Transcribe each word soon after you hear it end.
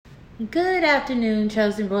Good afternoon,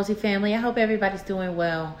 Chosen Rosie family. I hope everybody's doing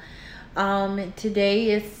well. Today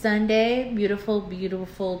is Sunday, beautiful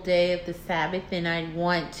day of the Sabbath, and I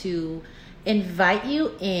want to invite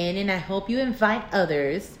you in, and I hope you invite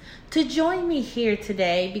others to join me here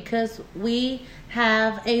today because we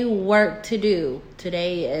have a work to do.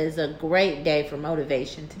 Today is a great day for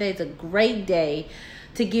motivation. Today is a great day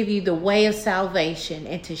to give you the way of salvation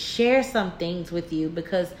and to share some things with you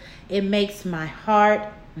because it makes my heart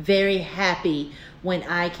very happy when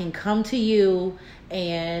I can come to you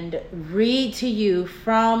and read to you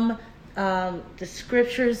from the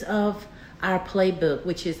scriptures of our playbook,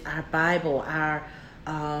 which is our Bible, our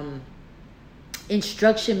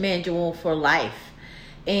instruction manual for life.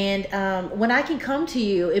 And when I can come to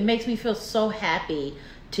you, it makes me feel so happy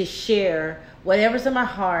to share whatever's in my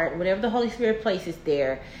heart, whatever the Holy Spirit places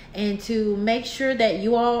there, and to make sure that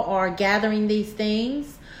you all are gathering these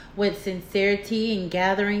things with sincerity and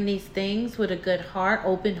gathering these things with a good heart,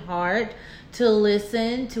 open heart, to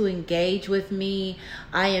listen, to engage with me.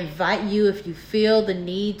 I invite you, if you feel the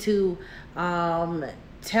need to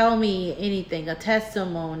tell me anything, a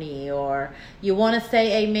testimony, or you want to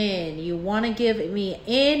say amen, you want to give me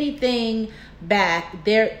anything back,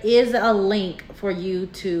 there is a link for you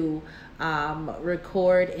to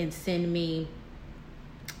record and send me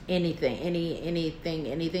anything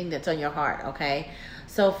that's on your heart, okay?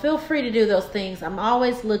 So feel free to do those things. I'm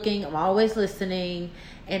always looking, I'm always listening,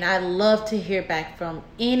 and I love to hear back from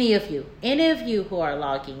any of you who are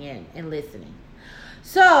logging in and listening.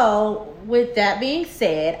 So with that being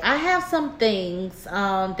said, I have some things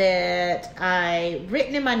that I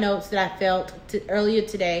written in my notes that I felt earlier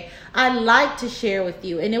today I'd like to share with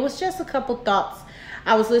you. And it was just a couple thoughts.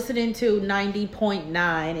 I was listening to 90.9,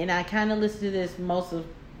 and I kind of listen to this most of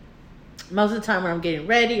the time when I'm getting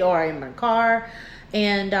ready or in my car.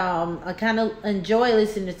 And I kind of enjoy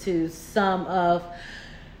listening to some of,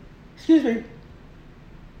 excuse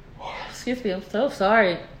me, I'm so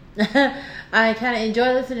sorry. I kind of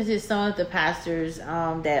enjoy listening to some of the pastors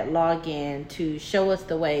that log in to show us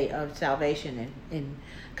the way of salvation and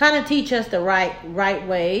kind of teach us the right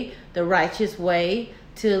way, the righteous way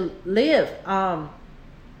to live. And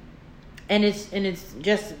it's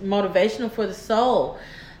just motivational for the soul.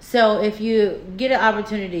 So if you get an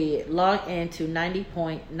opportunity, log into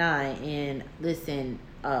 90.9 and listen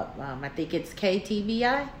up. I think it's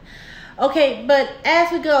KTBI. Okay, but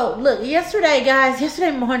as we go, look,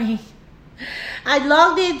 yesterday morning, I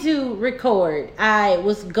logged in to record. I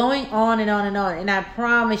was going on and on and on, and I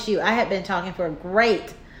promise you, I had been talking for a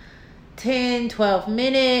great 10, 12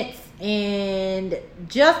 minutes, and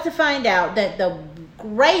just to find out that the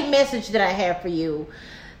great message that I have for you,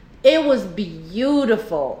 it was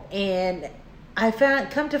beautiful, and I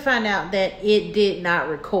come to find out that it did not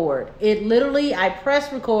record. It literally, I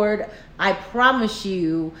pressed record. I promise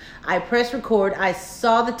you, I pressed record. I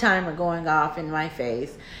saw the timer going off in my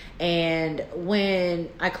face, and when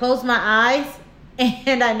I closed my eyes,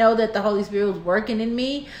 and I know that the Holy Spirit was working in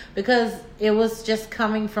me because it was just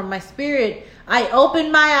coming from my spirit, I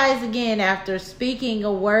opened my eyes again after speaking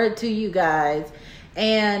a word to you guys,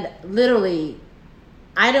 and literally,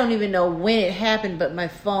 I don't even know when it happened, but my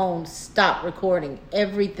phone stopped recording.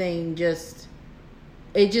 Everything just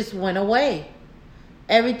went away.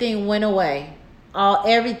 Everything went away.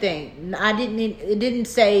 Everything. It didn't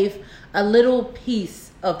save a little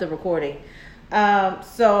piece of the recording.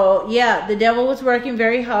 So yeah, the devil was working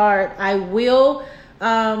very hard. I will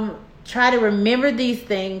try to remember these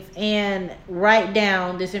things and write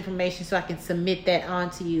down this information so I can submit that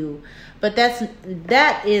onto you. But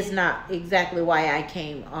that is not exactly why I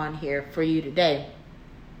came on here for you today.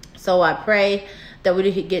 So I pray that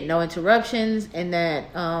we get no interruptions and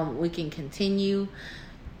that we can continue.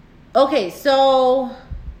 Okay, so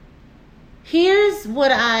here's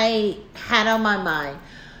what I had on my mind.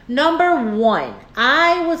 Number one,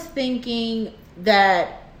 I was thinking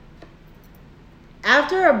that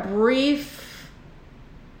after a brief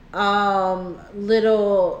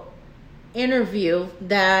little interview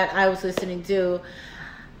that I was listening to,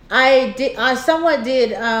 I somewhat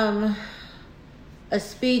did a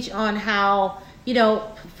speech on how,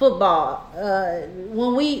 football,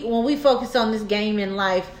 when we focus on this game in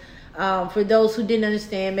life, for those who didn't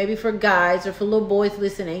understand, maybe for guys or for little boys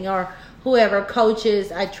listening or whoever,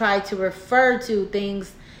 coaches, I try to refer to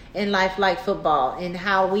things in life like football and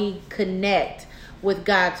how we connect with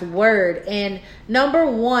God's word. And number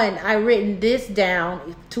one, I written this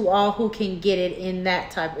down to all who can get it in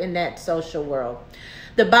that social world.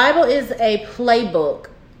 The Bible is a playbook,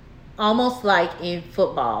 almost like in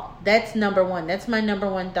football. That's number one. That's my number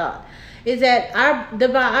one thought. is that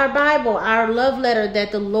our Bible, our love letter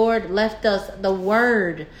that the Lord left us, the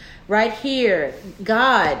Word right here,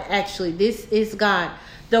 God, actually, this is God.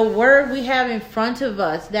 The Word we have in front of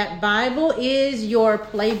us, that Bible is your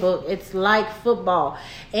playbook. It's like football.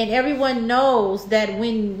 And everyone knows that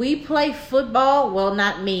when we play football, well,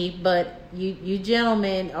 not me, but you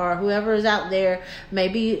gentlemen or whoever is out there,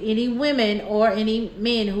 maybe any women or any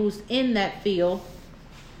men who's in that field,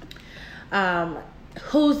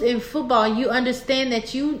 who's in football, you understand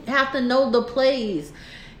that you have to know the plays.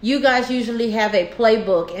 You guys usually have a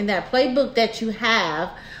playbook, and that playbook that you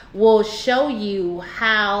have will show you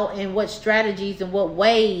how and what strategies and what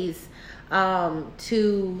ways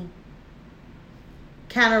to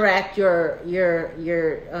counteract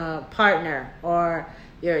your partner or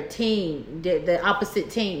your team, the opposite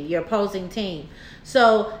team, your opposing team.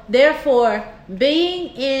 So therefore, being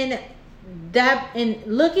in that and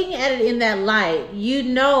looking at it in that light, you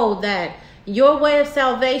know that your way of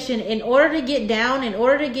salvation, in order to get down, in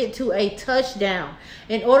order to get to a touchdown,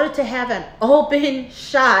 in order to have an open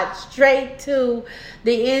shot straight to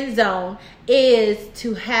the end zone, is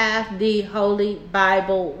to have the Holy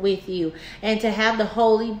Bible with you, and to have the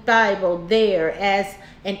Holy Bible there as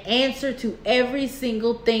an answer to every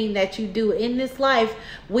single thing that you do in this life.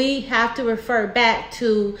 We have to refer back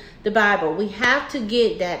to the Bible. We have to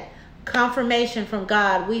get that confirmation from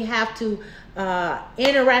God. We have to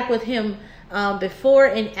interact with Him before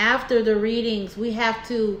and after the readings. We have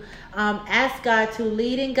to ask God to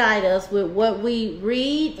lead and guide us with what we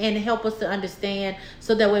read and help us to understand,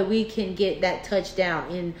 so that way we can get that touchdown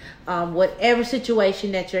in whatever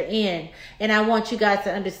situation that you're in. And I want you guys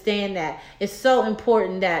to understand that it's so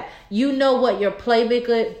important that you know what your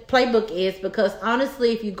playbook is, because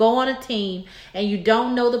honestly, if you go on a team and you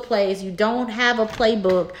don't know the plays, you don't have a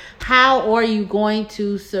playbook, how are you going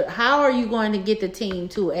to get the team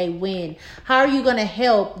to a win? How are you going to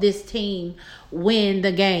help this team win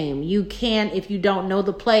the game? You can't if you don't know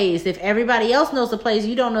the plays. If everybody else knows the plays,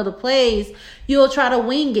 you don't know the plays, you'll try to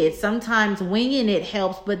wing it. Sometimes winging it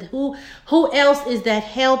helps, but who else is that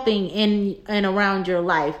helping in and around your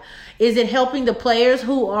life? Is it helping the players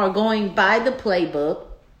who are going by the playbook,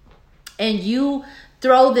 and you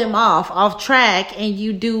throw them off track, and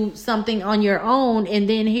you do something on your own, and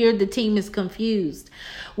then here the team is confused?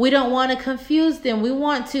 We don't want to confuse them. We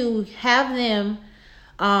want to have them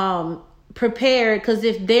prepared, because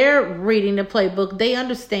if they're reading the playbook, they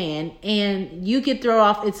understand, and you get thrown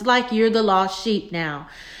off. It's like you're the lost sheep now.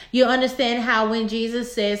 You understand how when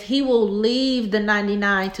Jesus says He will leave the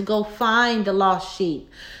 99 to go find the lost sheep,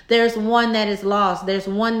 there's one that is lost. There's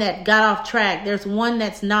one that got off track. There's one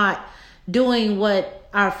that's not doing what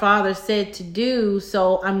our Father said to do.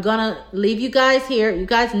 So I'm going to leave you guys here. You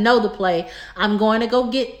guys know the play. I'm going to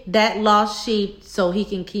go get that lost sheep so he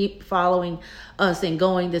can keep following us and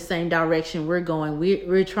going the same direction we're going.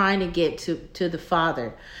 We're trying to get to the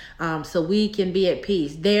Father, so we can be at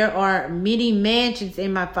peace. There are many mansions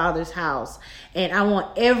in my Father's house, and I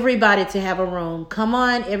want everybody to have a room. Come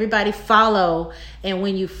on, everybody, follow. And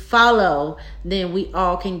when you follow, then we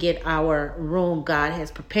all can get our room God has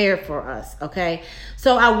prepared for us. Okay,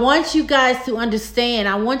 so I want you guys to understand.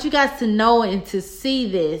 I want you guys to know and to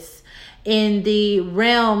see this in the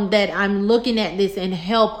realm that I'm looking at this, and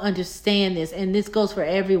help understand this. And this goes for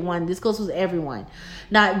everyone. This goes for everyone,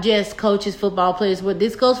 not just coaches, football players, but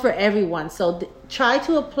this goes for everyone. So try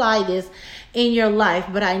to apply this in your life.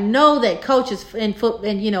 But I know that coaches and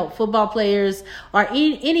football players or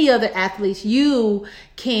any other athletes, you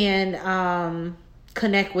can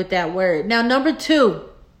connect with that word. Now, number two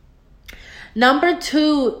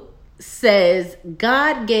says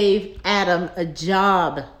God gave Adam a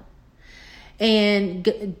job.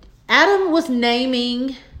 And Adam was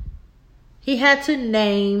naming. He had to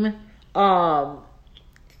name and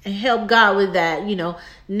help God with that.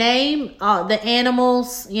 Name the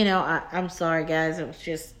animals. I'm sorry, guys. It was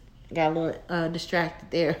just got a little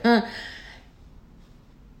distracted there.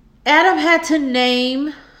 Adam had to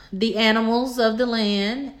name the animals of the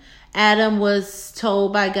land. Adam was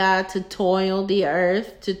told by God to toil the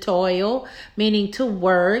earth, to toil, meaning to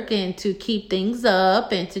work and to keep things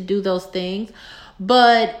up and to do those things.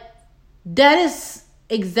 But that is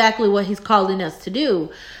exactly what He's calling us to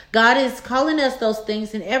do. God is calling us those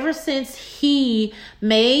things. And ever since He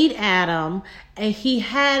made Adam, and He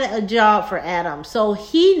had a job for Adam. So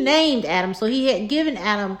He named Adam. So He had given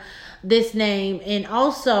Adam this name. And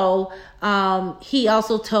also, he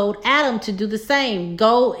also told Adam to do the same.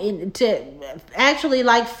 Go in to actually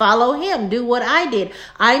like follow him. Do what I did.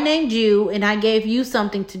 I named you and I gave you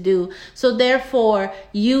something to do. So therefore,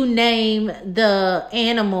 you name the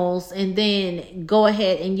animals and then go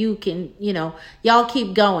ahead and you can, y'all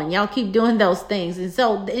keep going. Y'all keep doing those things. And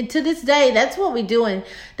so and to this day, that's what we do. And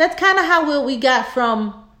that's kind of how we got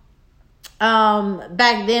from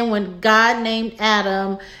back then when God named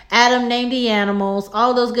Adam named the animals,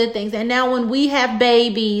 all those good things. And now when we have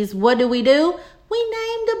babies, what do? We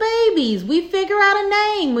name the babies. We figure out a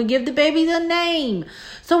name. We give the babies a name.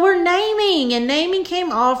 So we're naming, and naming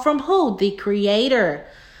came all from who? The Creator,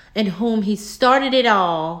 in whom he started it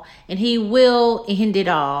all, and he will end it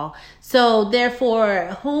all. So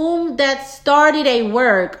therefore, whom that started a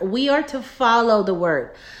work, we are to follow the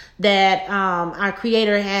work that our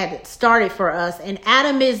Creator had started for us. And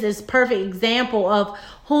Adam is this perfect example of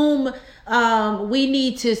whom we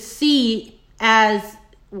need to see as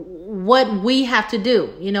what we have to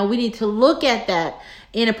do. We need to look at that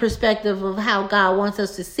in a perspective of how God wants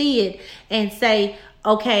us to see it and say,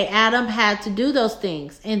 okay, Adam had to do those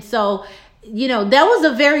things. And so, that was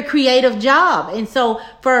a very creative job. And so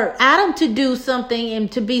for Adam to do something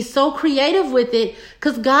and to be so creative with it,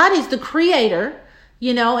 because God is the Creator,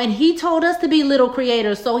 and he told us to be little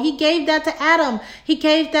creators. So he gave that to Adam. He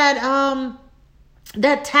gave that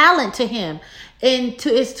talent to him. And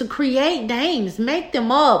is to create names, make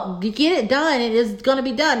them up, get it done. It is going to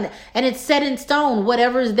be done. And it's set in stone.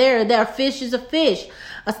 Whatever is there. A fish is a fish.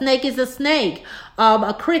 A snake is a snake.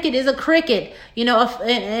 A cricket is a cricket.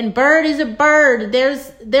 And bird is a bird.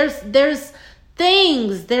 There's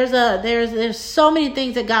things. There's so many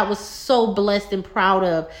things that God was so blessed and proud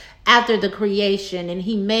of after the creation. And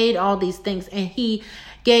he made all these things, and he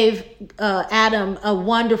gave Adam a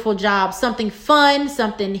wonderful job, something fun,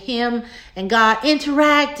 something him and God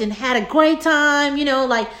interact and had a great time,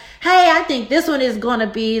 like, hey, I think this one is going to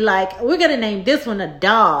be like, we're going to name this one a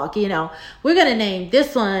dog, we're going to name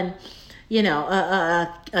this one,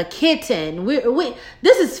 a kitten.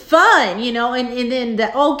 This is fun, and then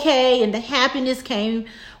the okay and the happiness came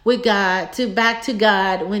with God back to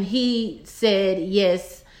God when he said,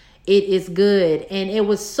 yes, it is good. And it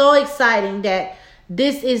was so exciting that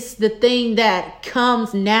this is the thing that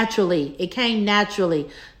comes naturally. It came naturally.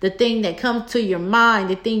 The thing that comes to your mind,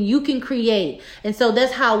 the thing you can create. And so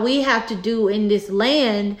that's how we have to do in this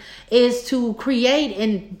land, is to create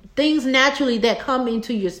and things naturally that come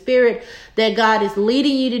into your spirit that God is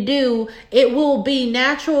leading you to do. It will be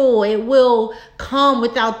natural. It will come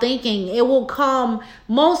without thinking. It will come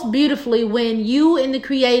most beautifully when you and the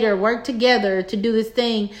Creator work together to do this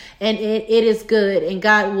thing, and it is good, and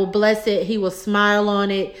God will bless it. He will smile on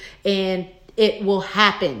it, and it will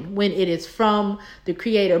happen when it is from the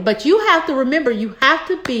Creator. But you have to remember, you have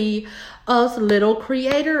to be a little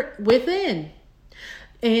creator within.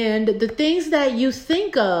 And the things that you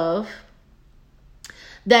think of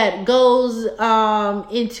that goes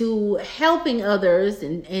into helping others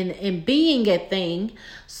and being a thing.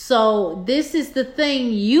 So this is the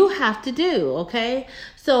thing you have to do, okay?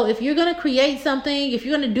 So if you're going to create something, if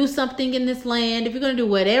you're going to do something in this land, if you're going to do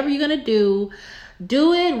whatever you're going to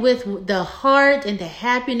do it with the heart and the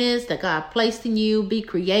happiness that God placed in you. Be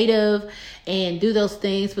creative and do those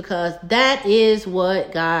things, because that is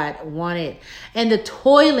what God wanted. And the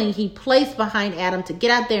toiling he placed behind Adam to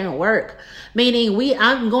get out there and work. Meaning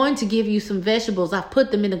I'm going to give you some vegetables. I've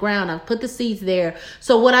put them in the ground. I've put the seeds there.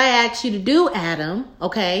 So what I ask you to do, Adam,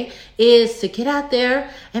 okay, is to get out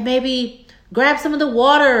there and maybe grab some of the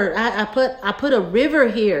water. I put a river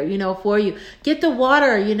here, for you. Get the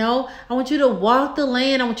water, I want you to walk the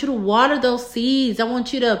land. I want you to water those seeds. I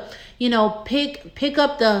want you to, pick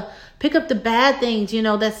up the bad things,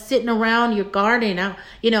 that's sitting around your garden.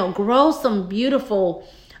 Grow some beautiful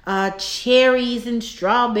cherries and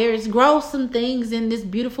strawberries. Grow some things in this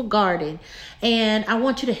beautiful garden. And I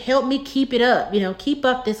want you to help me keep it up, keep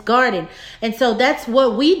up this garden. And so that's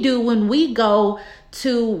what we do when we go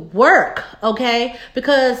to work, okay?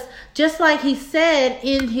 Because just like he said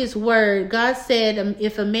in his word, God said,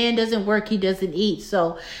 if a man doesn't work, he doesn't eat.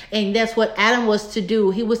 So, and that's what Adam was to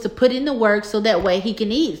do. He was to put in the work so that way he can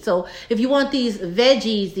eat. So if you want these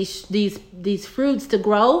veggies, these fruits to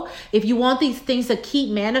grow, if you want these things to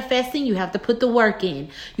keep manifesting, you have to put the work in.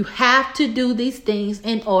 You have to do these things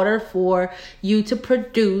in order for you to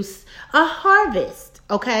produce a harvest.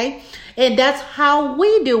 Okay. And that's how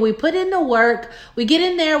we do. We put in the work. We get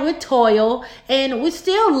in there with toil, and we're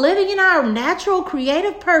still living in our natural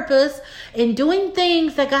creative purpose and doing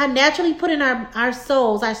things that God naturally put in our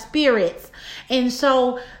souls, our spirits. And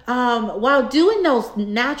so while doing those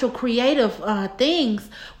natural creative things,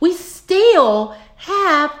 we still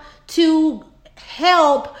have to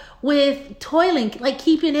help with toiling, like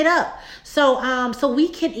keeping it up. So we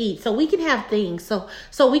can eat, so we can have things,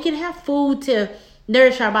 so we can have food to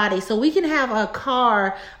nourish our body, so we can have a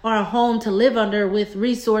car or a home to live under with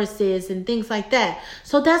resources and things like that.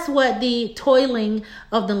 So that's what the toiling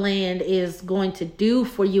of the land is going to do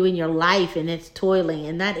for you in your life, and it's toiling.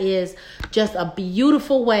 And that is just a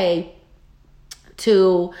beautiful way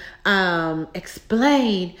to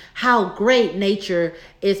explain how great nature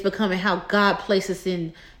is becoming, how God places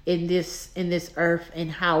in this earth,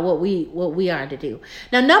 and how what we are to do.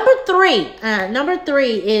 Now, number three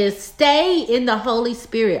is stay in the Holy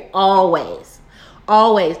Spirit always.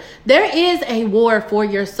 There is a war for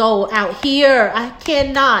your soul out here. I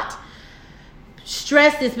cannot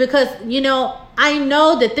stress this, because I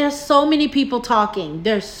know that there's so many people talking.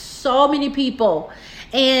 There's so many people,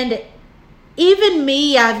 and even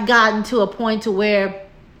me, I've gotten to a point to where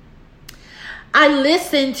I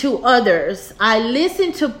listen to others. I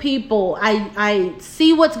listen to people. I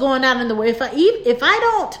see what's going on in the world.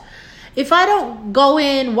 If I don't go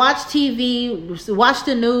in, watch TV, watch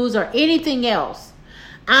the news or anything else,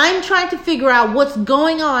 I'm trying to figure out what's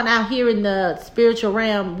going on out here in the spiritual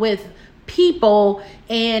realm with people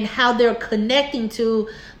and how they're connecting to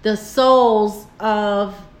the souls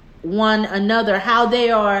of one another, how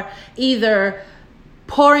they are either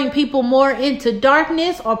pouring people more into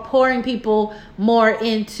darkness or pouring people more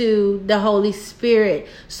into the Holy Spirit.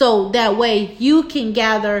 So that way you can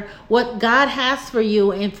gather what God has for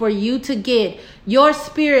you, and for you to get your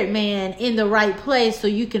spirit man in the right place, so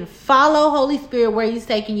you can follow Holy Spirit where he's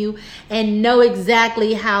taking you and know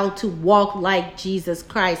exactly how to walk like Jesus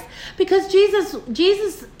Christ. Because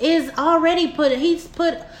Jesus is already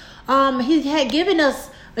he had given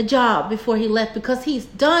us a job before he left, because he's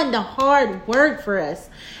done the hard work for us,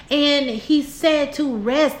 and he said to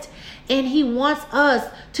rest, and he wants us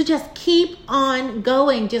to just keep on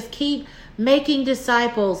going, just keep making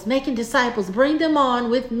disciples, bring them on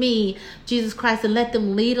with me, Jesus Christ, and let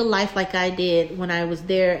them lead a life like I did when I was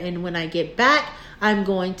there. And when I get back, I'm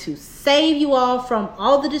going to save you all from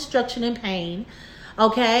all the destruction and pain.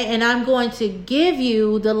 Okay, and I'm going to give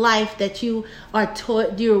you the life that you are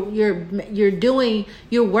you're doing.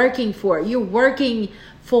 You're working for. You're working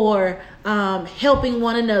for helping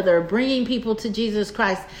one another, bringing people to Jesus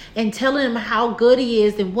Christ, and telling them how good he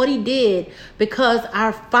is and what he did, because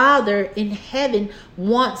our Father in heaven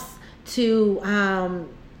wants to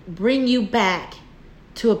bring you back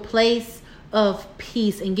to a place of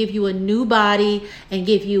peace and give you a new body and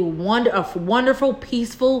give you a wonderful,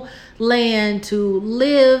 peaceful land to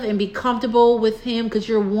live and be comfortable with him, because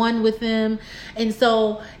you're one with him. And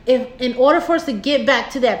so in order for us to get back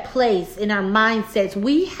to that place in our mindsets,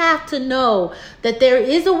 we have to know that there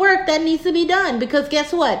is a work that needs to be done, because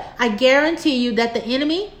guess what? I guarantee you that the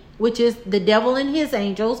enemy, which is the devil and his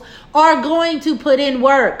angels, are going to put in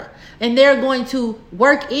work, and they're going to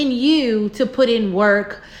work in you to put in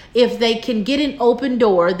work. If they can get an open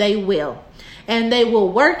door, they will. And they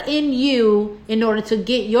will work in you in order to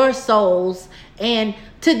get your souls. And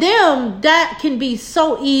to them, that can be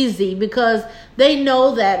so easy, because they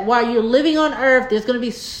know that while you're living on earth, there's going to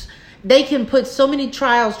be, they can put so many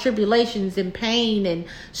trials, tribulations, and pain and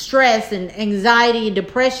stress and anxiety and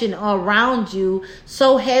depression around you,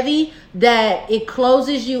 so heavy that it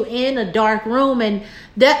closes you in a dark room. And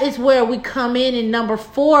that is where we come in number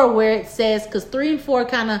 4, where it says, because 3 and 4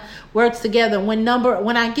 kind of works together. When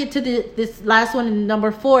I get to this last one in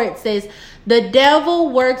number 4, it says, the devil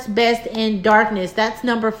works best in darkness. That's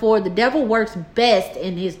number 4. The devil works best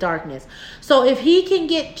in his darkness. So if he can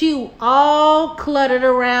get you all cluttered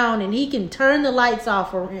around, and he can turn the lights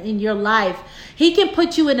off in your life, he can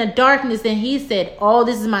put you in a darkness, and he said, oh,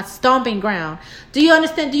 this is my stomping ground. Do you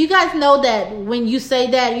understand? Do you guys know that when you say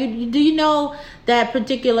that, do you know that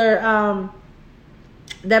particular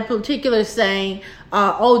saying,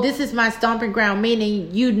 oh, this is my stomping ground, meaning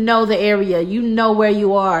you know the area, you know where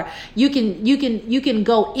you are. You can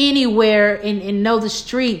go anywhere and know the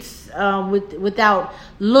streets without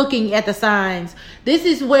looking at the signs. This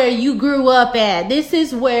is where you grew up at. This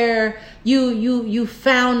is where you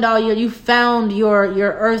found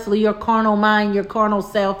your earthly, your carnal mind, your carnal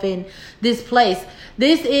self in this place.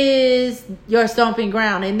 This is your stomping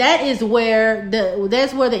ground, and that's where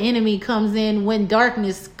the enemy comes in when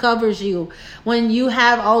darkness covers you. When you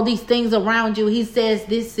have all these things around you, he says,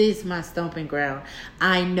 "This is my stomping ground.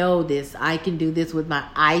 I know this. I can do this with my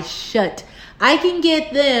eyes shut. I can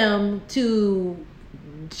get them to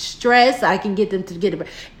stress. I can get them to get it."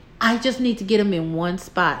 I just need to get them in one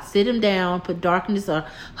spot. Sit them down, put darkness or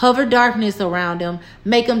hover darkness around them.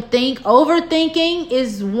 Make them think. Overthinking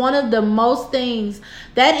is one of the most things.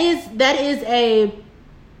 That is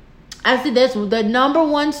I said that's the number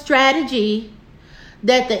one strategy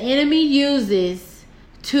that the enemy uses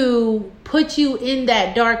to put you in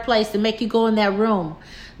that dark place, to make you go in that room.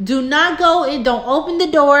 Do not go in. Don't open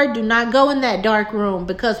the door. Do not go in that dark room,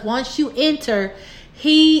 because once you enter,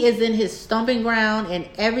 he is in his stomping ground and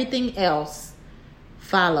everything else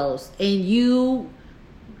follows. And you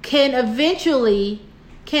can eventually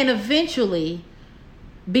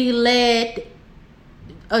be led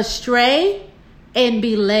astray and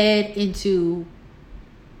be led into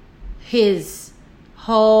his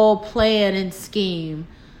whole plan and scheme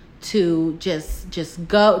to just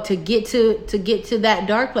go to get to that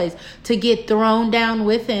dark place, to get thrown down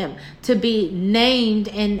with him, to be named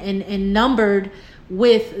and numbered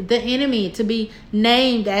with the enemy, to be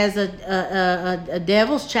named as a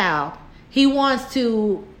devil's child. He wants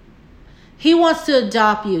to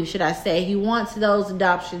adopt you, should I say. He wants those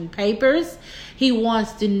adoption papers. He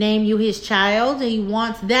wants to name you his child. He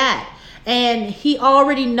wants that. And he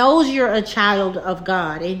already knows you're a child of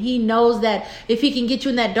God. And he knows that if he can get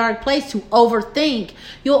you in that dark place to overthink,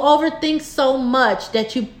 you'll overthink so much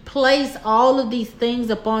that you place all of these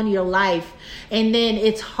things upon your life. And then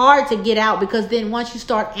it's hard to get out, because then once you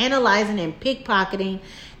start analyzing and pickpocketing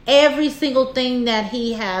every single thing that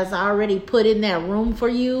he has already put in that room for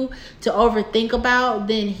you to overthink about,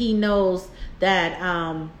 then he knows that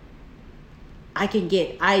I can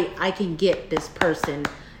get this person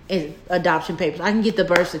in adoption papers. I can get the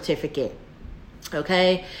birth certificate.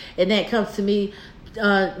 Okay? And that comes to me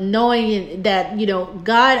knowing that,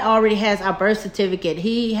 God already has our birth certificate.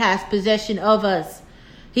 He has possession of us.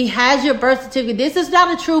 He has your birth certificate. This is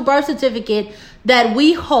not a true birth certificate that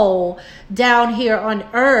we hold down here on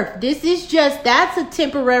earth. This is that's a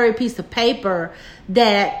temporary piece of paper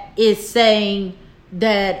that is saying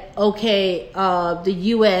that, okay, the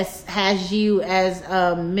U.S. has you as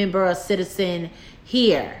a member, a citizen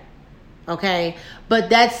here. Okay, but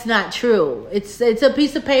that's not true. It's a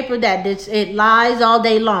piece of paper that it lies all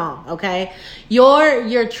day long. Okay,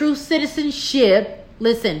 your true citizenship.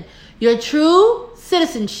 Listen, your true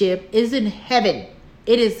citizenship is in heaven.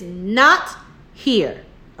 It is not here.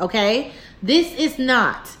 Okay, this is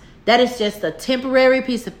not. That is just a temporary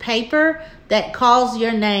piece of paper that calls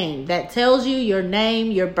your name, that tells you your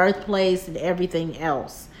name, your birthplace, and everything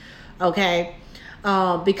else. Okay.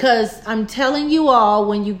 Because I'm telling you all,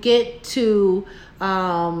 when you get to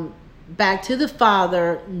back to the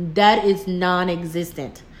Father, that is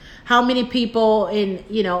non-existent. How many people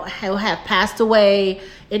who have passed away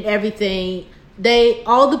and everything,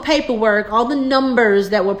 all the paperwork, all the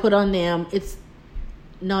numbers that were put on them, it's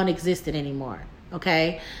non-existent anymore.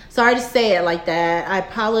 Okay, sorry to say it like that. I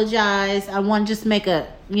apologize. I want to just make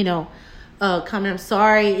a comment. I'm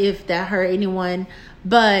sorry if that hurt anyone.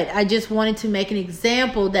 But I just wanted to make an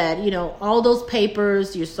example that, all those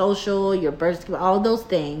papers, your social, your birth, all those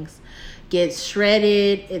things get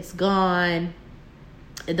shredded. It's gone.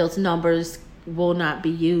 And those numbers will not be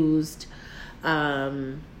used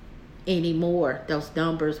anymore. Those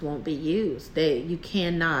numbers won't be used. You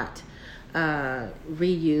cannot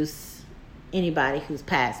reuse anybody who's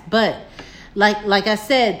passed. But like I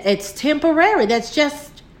said, it's temporary. That's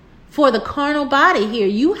just for the carnal body here.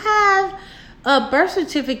 You have a birth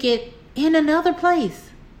certificate in another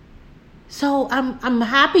place. So I'm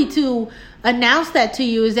happy to announce that to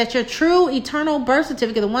you, is that your true eternal birth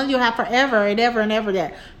certificate, the one you'll have forever and ever and ever,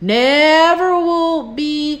 that never will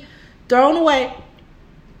be thrown away.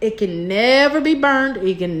 It can never be burned.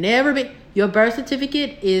 It can never be. Your birth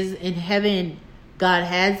certificate is in heaven. God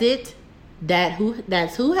has it.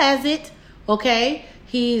 That's who has it. Okay?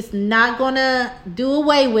 He's not gonna do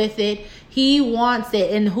away with it. He wants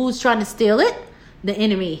it. And who's trying to steal it? The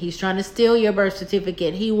enemy. He's trying to steal your birth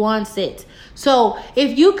certificate. He wants it. So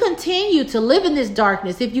if you continue to live in this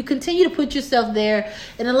darkness, if you continue to put yourself there,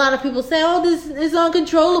 and a lot of people say, oh, this is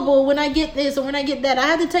uncontrollable. When I get this or when I get that, I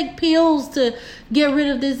have to take pills to get rid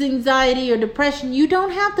of this anxiety or depression. You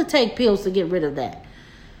don't have to take pills to get rid of that.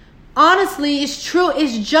 Honestly, it's true.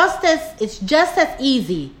 It's just as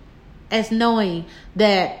easy as knowing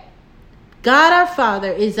that God our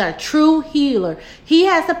Father is our true healer. He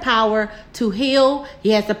has the power to heal. He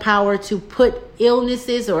has the power to put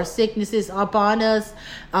illnesses or sicknesses upon us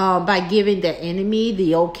by giving the enemy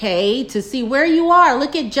the okay to see where you are.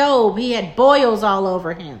 Look at Job. He had boils all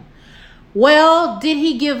over him. Well, did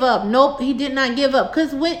he give up? Nope, he did not give up.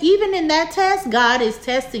 Because even in that test, God is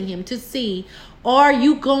testing him to see, are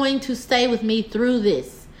you going to stay with me through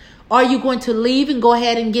this? Are you going to leave and go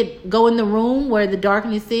ahead and go in the room where the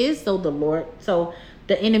darkness is so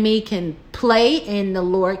the enemy can play and the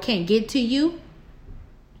Lord can't get to you?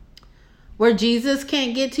 Where Jesus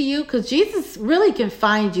can't get to you? Because Jesus really can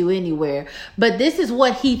find you anywhere. But this is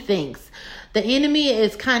what he thinks. The enemy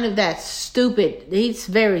is kind of that stupid. He's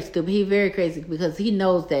very stupid. He's very crazy because he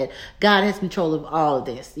knows that God has control of all of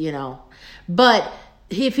this, But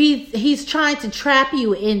if he's trying to trap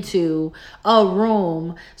you into a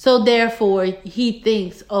room, so therefore he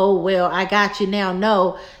thinks, oh, well, I got you now.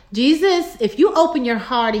 No, Jesus, if you open your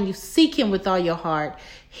heart and you seek him with all your heart,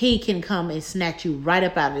 he can come and snatch you right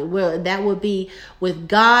up out of it. Well, that would be with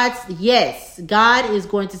God's yes. God is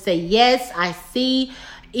going to say, yes, I see.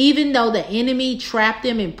 Even though the enemy trapped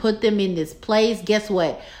them and put them in this place, guess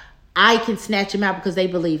what? I can snatch them out because they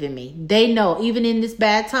believe in me. They know even in this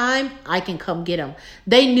bad time, I can come get them.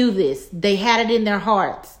 They knew this. They had it in their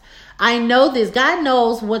hearts. I know this. God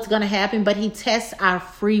knows what's going to happen, but he tests our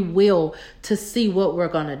free will to see what we're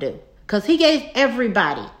going to do. Because he gave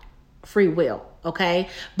everybody free will, okay?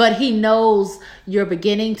 But he knows your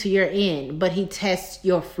beginning to your end, but he tests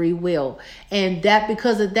your free will. And that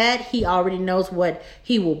because of that, he already knows what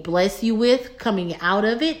he will bless you with coming out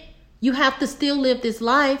of it. You have to still live this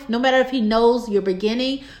life, no matter if he knows your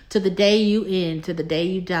beginning to the day you end, to the day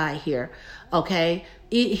you die here. Okay?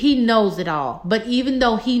 He knows it all. But even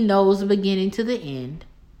though he knows the beginning to the end,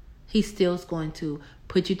 he still is going to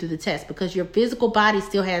put you to the test because your physical body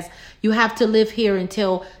still you have to live here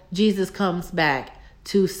until Jesus comes back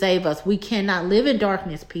to save us. We cannot live in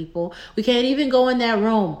darkness, people. We can't even go in that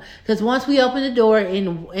room because once we open the door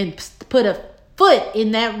and put a foot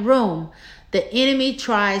in that room, the enemy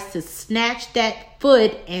tries to snatch that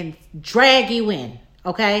foot and drag you in.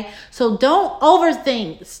 Okay? So don't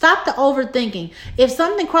overthink. Stop the overthinking. If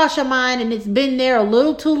something crossed your mind and it's been there a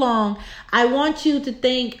little too long, I want you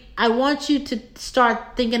to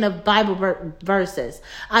start thinking of Bible verses.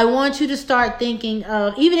 I want you to start thinking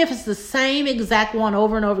of, even if it's the same exact one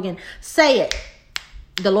over and over again, say it.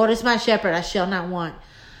 The Lord is my shepherd, I shall not want.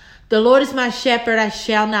 The Lord is my shepherd, I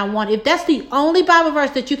shall not want. If that's the only Bible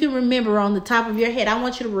verse that you can remember on the top of your head, I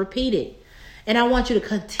want you to repeat it. And I want you to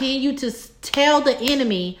continue to tell the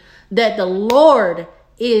enemy that the Lord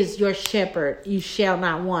is your shepherd, you shall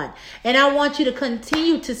not want. And I want you to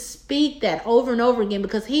continue to speak that over and over again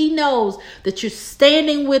because he knows that you're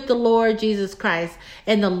standing with the Lord Jesus Christ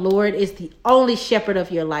and the Lord is the only shepherd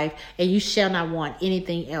of your life and you shall not want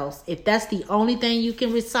anything else. If that's the only thing you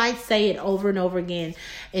can recite, say it over and over again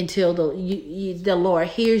until the Lord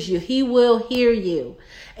hears you. He will hear you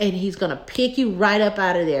and he's going to pick you right up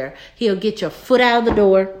out of there. He'll get your foot out of the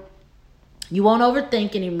door. You won't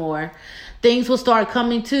overthink anymore. Things will start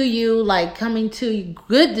coming to you,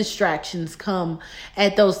 good distractions come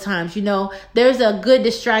at those times. There's a good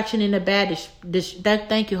distraction and a bad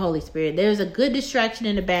thank you, Holy Spirit. There's a good distraction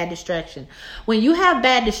and a bad distraction. When you have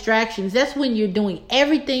bad distractions, that's when you're doing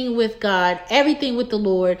everything with God, everything with the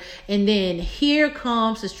Lord. And then here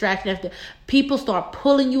comes distraction after people start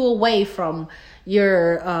pulling you away from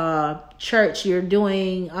your church. You're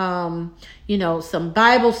doing some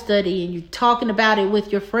Bible study and you're talking about it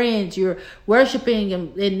with your friends, you're worshiping,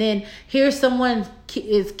 and then here someone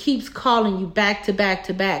keeps calling you back to back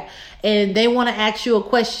to back, and they want to ask you a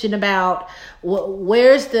question about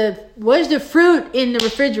where's the fruit in the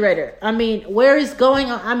refrigerator? I mean, where is going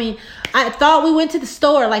on? I mean, I thought we went to the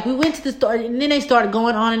store, and then they started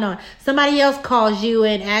going on and on. Somebody else calls you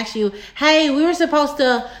and asks you, hey, we were supposed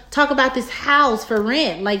to talk about this house for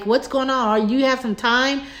rent. Like, what's going on? Do you have some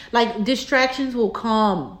time? Like, distractions will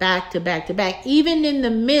come back to back to back, even in the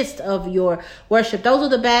midst of your worship. Those are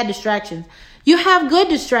the bad distractions. You have good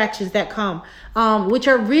distractions that come, which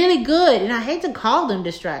are really good. And I hate to call them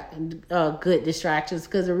good distractions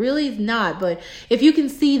because it really is not. But if you can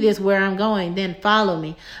see this where I'm going, then follow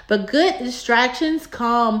me. But good distractions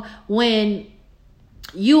come when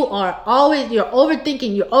you're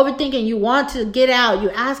overthinking, you want to get out,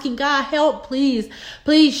 you're asking God, help, please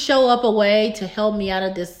show up a way to help me out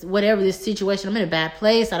of this, whatever this situation. I'm in a bad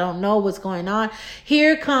place. I don't know what's going on.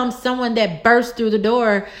 Here comes someone that bursts through the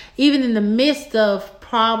door, even in the midst of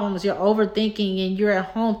problems. You're overthinking and you're at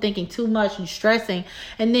home thinking too much and stressing.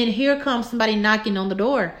 And then here comes somebody knocking on the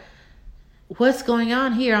door. What's going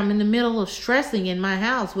on here? I'm in the middle of stressing in my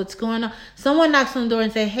house. What's going on? Someone knocks on the door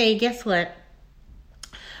and say, hey, guess what?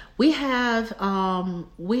 we have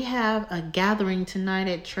a gathering tonight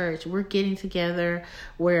at church. We're getting together.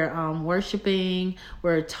 We're worshiping.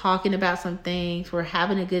 We're talking about some things. We're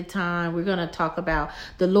having a good time. We're gonna talk about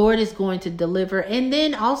the Lord is going to deliver, and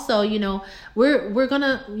then also, we're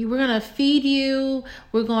gonna feed you.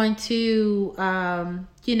 We're going to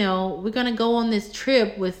we're gonna go on this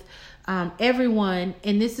trip with everyone,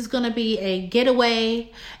 and this is going to be a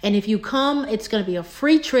getaway, and if you come, it's going to be a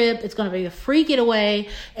free trip. It's going to be a free getaway.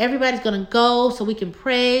 Everybody's going to go so we can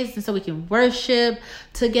praise and so we can worship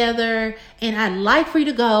together, and I'd like for you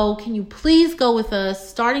to go. Can you please go with us?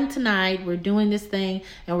 Starting tonight, we're doing this thing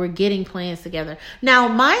and we're getting plans together. Now,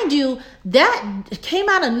 mind you, that came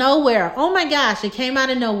out of nowhere. Oh my gosh, it came out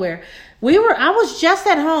of nowhere. I was just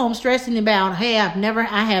at home stressing about, hey,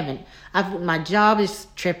 my job is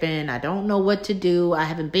tripping. I don't know what to do. I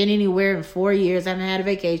haven't been anywhere in 4 years. I haven't had a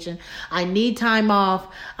vacation. I need time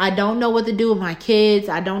off. I don't know what to do with my kids.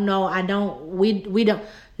 We don't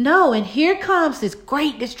know. And here comes this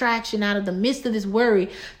great distraction out of the midst of this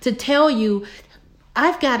worry to tell you,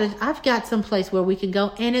 I've got some place where we can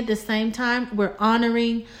go. And at the same time, we're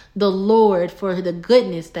honoring the Lord for the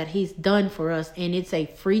goodness that he's done for us. And it's a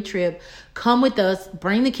free trip. Come with us.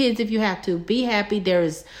 Bring the kids if you have to. Be happy. There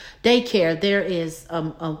is daycare. There is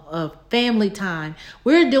a family time.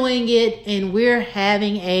 We're doing it and we're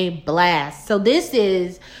having a blast. So this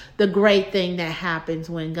is the great thing that happens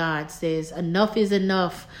when God says enough is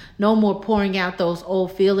enough. No more pouring out those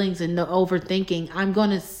old feelings and the overthinking. I'm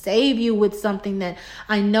going to save you with something that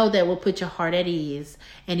I know that will put your heart at ease,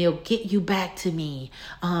 and it'll get you back to me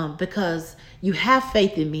because you have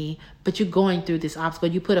faith in me, but you're going through this obstacle.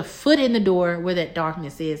 You put a foot in the door where that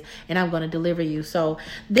darkness is, and I'm going to deliver you. So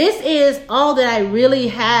this is all that I really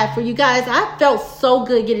had for you guys. I felt so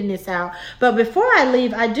good getting this out. But before I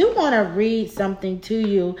leave, I do want to read something to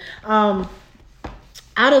you out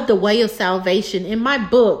of the Way of Salvation. In my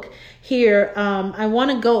book here, I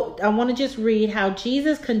want to just read how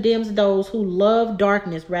Jesus condemns those who love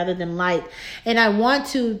darkness rather than light. And I want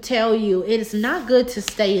to tell you, it is not good to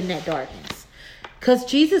stay in that darkness, because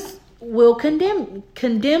Jesus will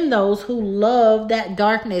condemn those who love that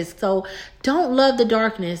darkness. So don't love the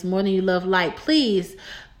darkness more than you love light. Please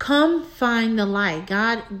come find the light.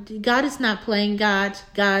 God is not playing. Guys,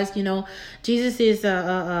 Jesus is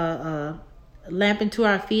a lamp into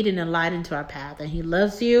our feet and a light into our path, and he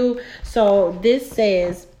loves you. So this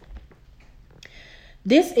says,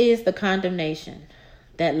 this is the condemnation,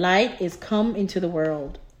 that light is come into the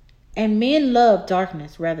world, and men love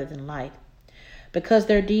darkness rather than light, because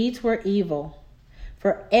their deeds were evil.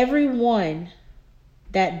 For everyone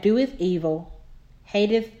that doeth evil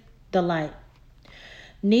hateth the light,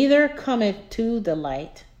 neither cometh to the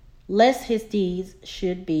light, lest his deeds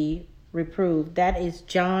should be reproved. That is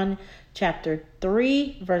John chapter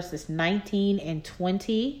 3, verses 19 and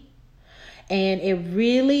 20. And it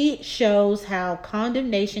really shows how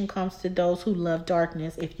condemnation comes to those who love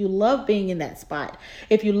darkness. If you love being in that spot,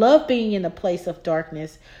 if you love being in the place of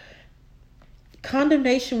darkness,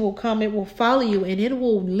 condemnation will come. It will follow you, and it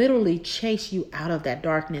will literally chase you out of that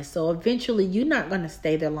darkness. So eventually you're not going to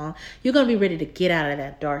stay there long. You're going to be ready to get out of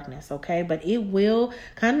that darkness. Okay. But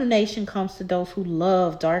condemnation comes to those who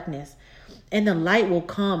love darkness, and the light will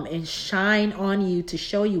come and shine on you to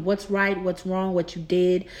show you what's right, what's wrong, what you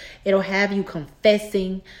did. It'll have you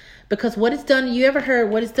confessing, because what it's done, you ever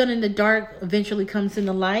heard what it's done in the dark eventually comes in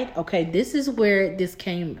the light? Okay, this is where this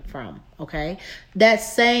came from. Okay, that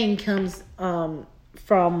saying comes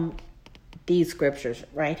from these scriptures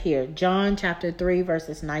right here. John chapter 3,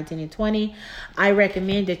 verses 19 and 20. I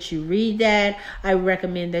recommend that you read that. I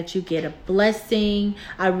recommend that you get a blessing.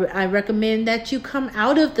 I recommend that you come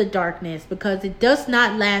out of the darkness, because it does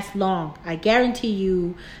not last long. I guarantee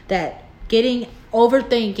you that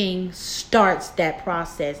overthinking starts that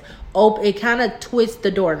process. It kind of twists the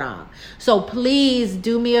doorknob. So please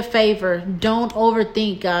do me a favor. Don't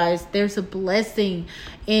overthink, guys. There's a blessing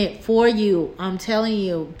for you. I'm telling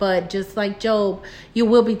you. But just like Job, you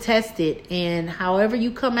will be tested. And however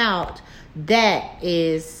you come out, that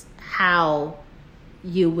is how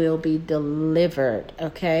you will be delivered.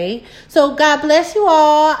 Okay, so God bless you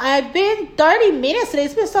all. I've been 30 minutes today.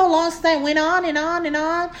 It's been so long since I went on and on and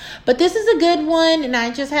on, but this is a good one, and I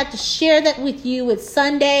just had to share that with you. It's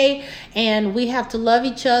Sunday, and we have to love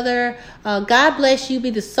each other. God bless you. Be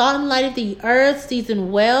the salt and light of the earth,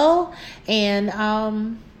 season well,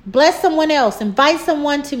 and bless someone else. Invite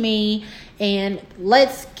someone to me, and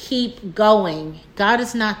let's keep going. God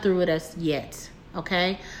is not through with us yet.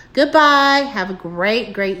 Okay, goodbye. Have a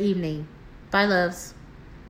great evening. Bye, loves.